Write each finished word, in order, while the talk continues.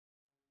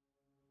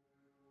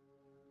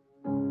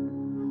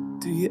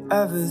you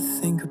ever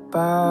think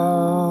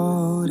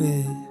about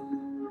it?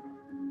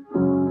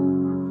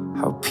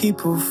 How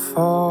people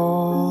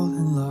fall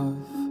in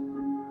love.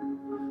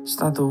 It's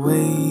not the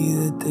way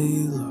that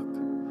they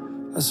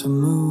look. That's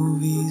from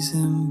movies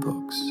and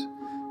books.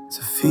 It's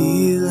a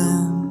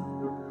feeling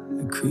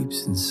that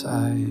creeps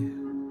inside.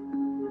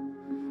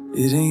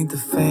 It ain't the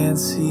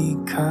fancy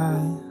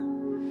kind.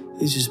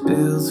 It's just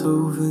built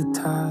over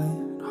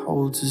time.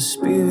 Holds a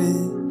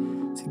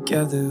spirit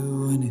together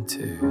when it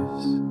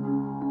tears.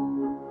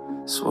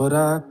 It's what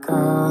I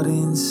got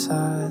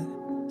inside.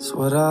 It's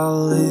what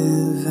I'll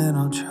live and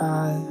I'll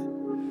try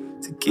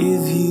to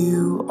give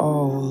you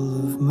all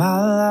of my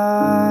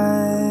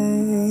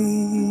life.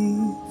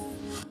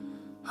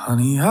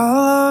 Honey, I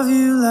love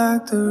you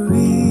like the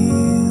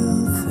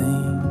real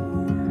thing.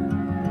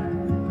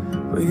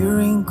 With your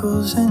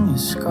wrinkles and your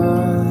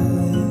scars.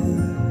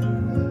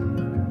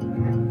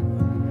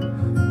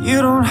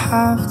 You don't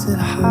have to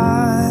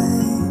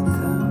hide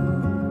them.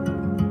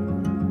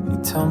 You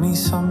tell me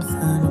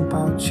something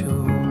about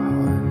your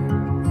heart.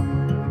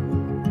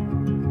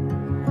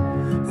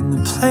 And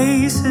the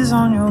places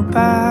on your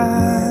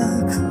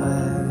back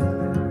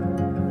leg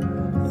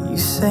you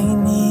say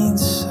need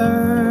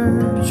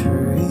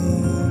surgery.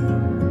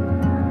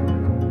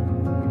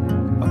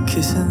 I'll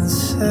kiss and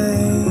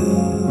say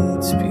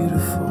it's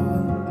beautiful.